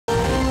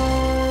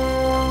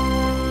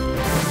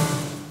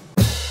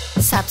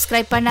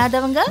Subscribe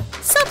பண்ணாதவங்க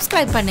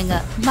subscribe பண்ணுங்க.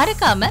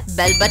 மறக்காம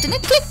பெல் பட்டனை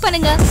கிளிக்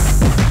பண்ணுங்க.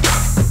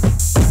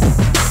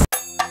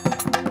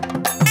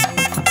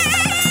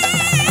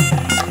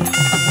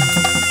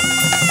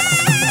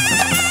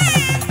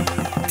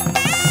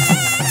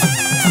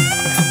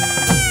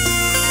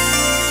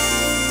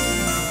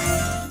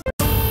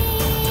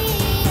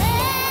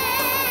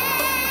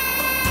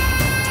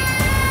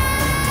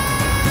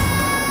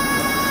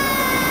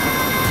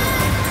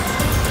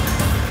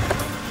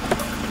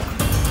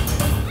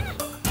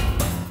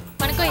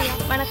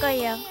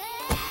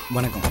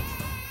 வணக்கம்.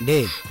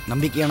 டேய்,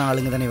 நம்பிக்கையான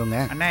ஆளுங்க தானே இவங்க?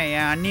 அண்ணா,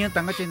 என் அண்ணியும்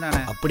தங்கச்சியும் தானே.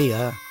 அப்படியா?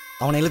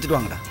 அவனை இழுத்துட்டு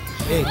வாங்கடா.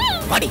 டேய்,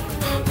 வாடி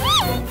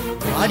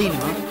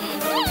வாடினா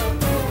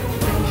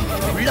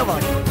உள்ள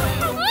வாடி.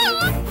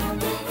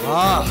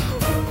 வா.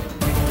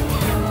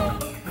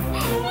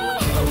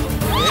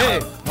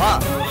 ஏய், வா.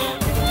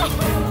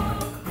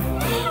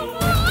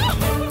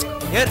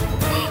 ஏய்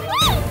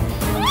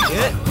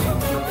ஏய்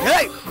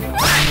ஏய்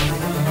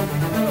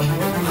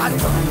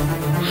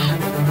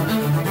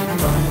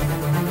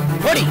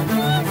ஓடி.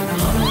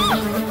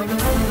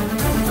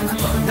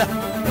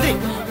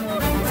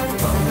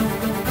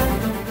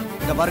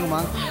 இந்த பாருங்கம்மா,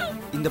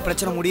 இந்த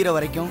பிரச்சனை முடியற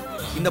வரைக்கும்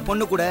இந்த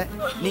பொண்ணு கூட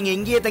நீங்க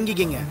இங்கேயே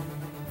தங்கிக்கிங்க.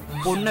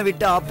 பொண்ணை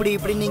விட்டு அப்படி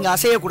இப்படி நீங்க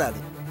அசையக்கூடாது.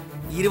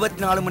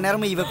 24 மணி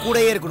நேரமும் இவ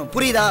கூடயே இருக்கணும்.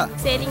 புரியுதா?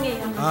 சரிங்க.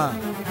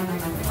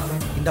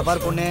 இந்த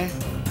பாரு பொண்ணு,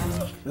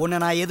 உன்னை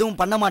நான் எதுவும்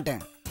பண்ண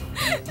மாட்டேன்.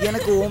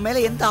 எனக்கு உன்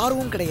மேல எந்த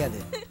ஆர்வமும் கிடையாது.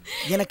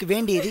 எனக்கு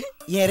வேண்டியது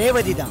என்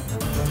ரேவதி தான்.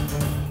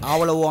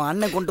 அவளை உன்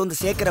அண்ணன் கொண்டு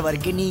வந்து சேர்க்கிற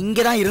வரைக்கும் நீ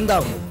இங்கதான்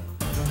இருந்தாகும்.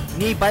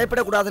 நீ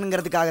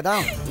பயப்படக்கூடாதுங்கிறதுக்காக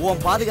தான்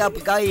உன்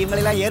பாதுகாப்புக்காக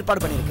இவங்களெல்லாம்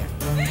ஏற்பாடு பண்ணிருக்கேன்.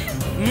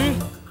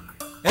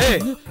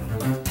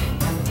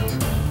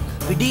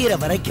 விடியற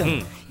வரைக்கும்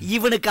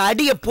இவனுக்கு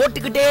அடிய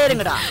போட்டுக்கிட்டே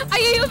இருங்கடா.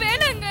 ஐயோ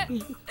வேணாங்க,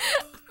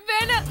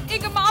 வேணாம்.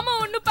 எங்க மாமா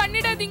ஒண்ணு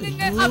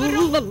பண்ணிடாதீங்க. அவர்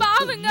ரொம்ப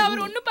பாவங்க.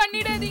 அவர் ஒண்ணு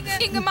பண்ணிடாதீங்க.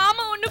 எங்க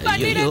மாமா ஒண்ணு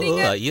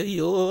பண்ணிடாதீங்க.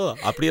 ஐயோ,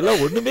 அப்படி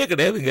எல்லாம் ஒண்ணுமே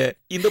கிடையாதுங்க.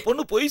 இந்த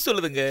பொண்ணு பொய்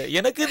சொல்லுதுங்க.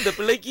 எனக்கு இந்த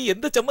பிள்ளைக்கு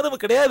எந்த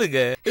சம்மதமும் கிடையாதுங்க.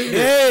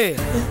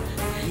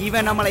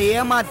 இவன் நம்மளை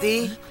ஏமாத்தி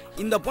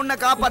இந்த பொண்ணை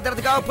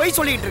காப்பாத்துறதுக்காக பொய்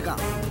சொல்லிட்டு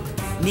இருக்கான்.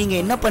 நீங்க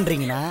என்ன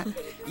பண்றீங்கன்னா,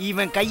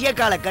 இவன் கைய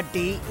காலை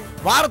கட்டி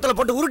வாரத்துல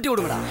போட்டு உருட்டி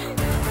விடுங்கடா.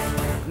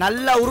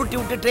 நல்லா உருட்டி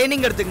விட்டு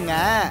ட்ரைனிங் எடுத்துக்கங்க.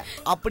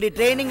 அப்படி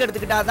ட்ரைனிங்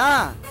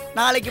எடுத்துக்கிட்டாதான்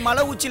நாளைக்கு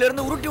மலை உச்சில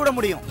இருந்து உருட்டி விட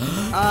முடியும்.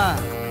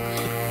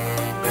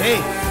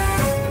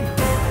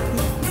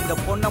 இந்த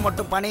பொண்ணை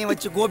மட்டும் பணையம்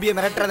வச்சு கோபியை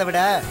மிரட்டுறதை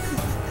விட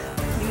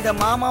இந்த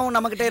மாமாவும்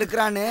நம்ம கிட்ட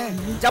இருக்கிறான்னு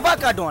ஜபா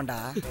காட்டுவான்டா.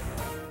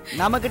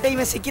 நம்ம கிட்ட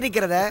இவன்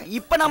சிக்கிரிக்கிறத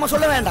இப்ப நாம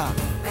சொல்ல வேண்டாம்.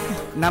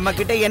 நம்ம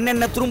கிட்ட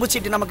என்னென்ன துரும்பு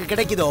சீட்டு நமக்கு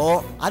கிடைக்குதோ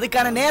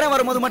அதுக்கான நேரம்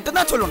வரும்போது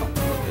மட்டும்தான் சொல்லணும்.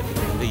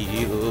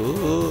 ஐயோ,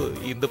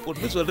 இந்த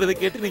பொண்ணு சொல்றதை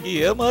கேட்டு நீங்க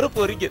ஏமாற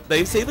போறீங்க.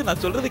 தயவு செய்து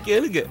நான் சொல்றதை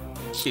கேளுங்க,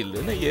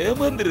 இல்லன்னா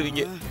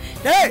ஏமாந்துருவீங்க.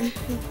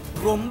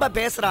 ரொம்ப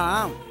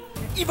பேசுறான்.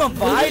 இவன்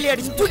வாயில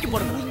அடிச்சு தூக்கி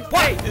போடுங்க.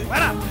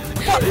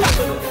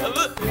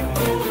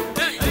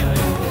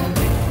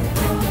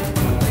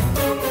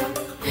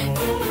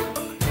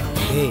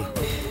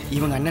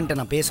 இவங்க அண்ணன்ட்ட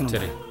நான்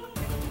பேசணும்.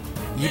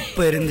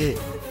 இப்ப இருந்து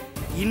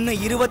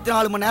இன்னும்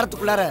 24 மணி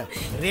நேரத்துக்குள்ளார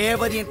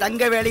ரேவதியும்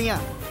தங்க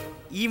வேலையும்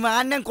இவன்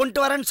அண்ணன் கொண்டு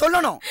வரேன்னு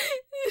சொல்லணும்.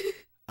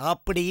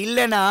 அப்படி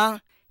இல்லைன்னா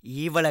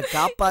இவளை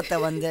காப்பாத்த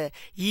வந்த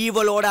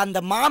இவளோட அந்த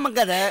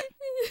மாமங்கதை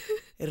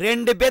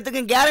 2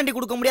 பேத்துக்கும் கேரண்டி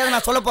கொடுக்க முடியாது.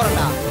 நான் சொல்ல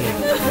போறேன்டா.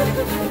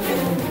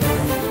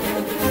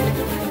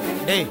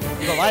 டேய்,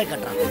 இப்ப வாயை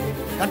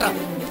கட்டுறான்.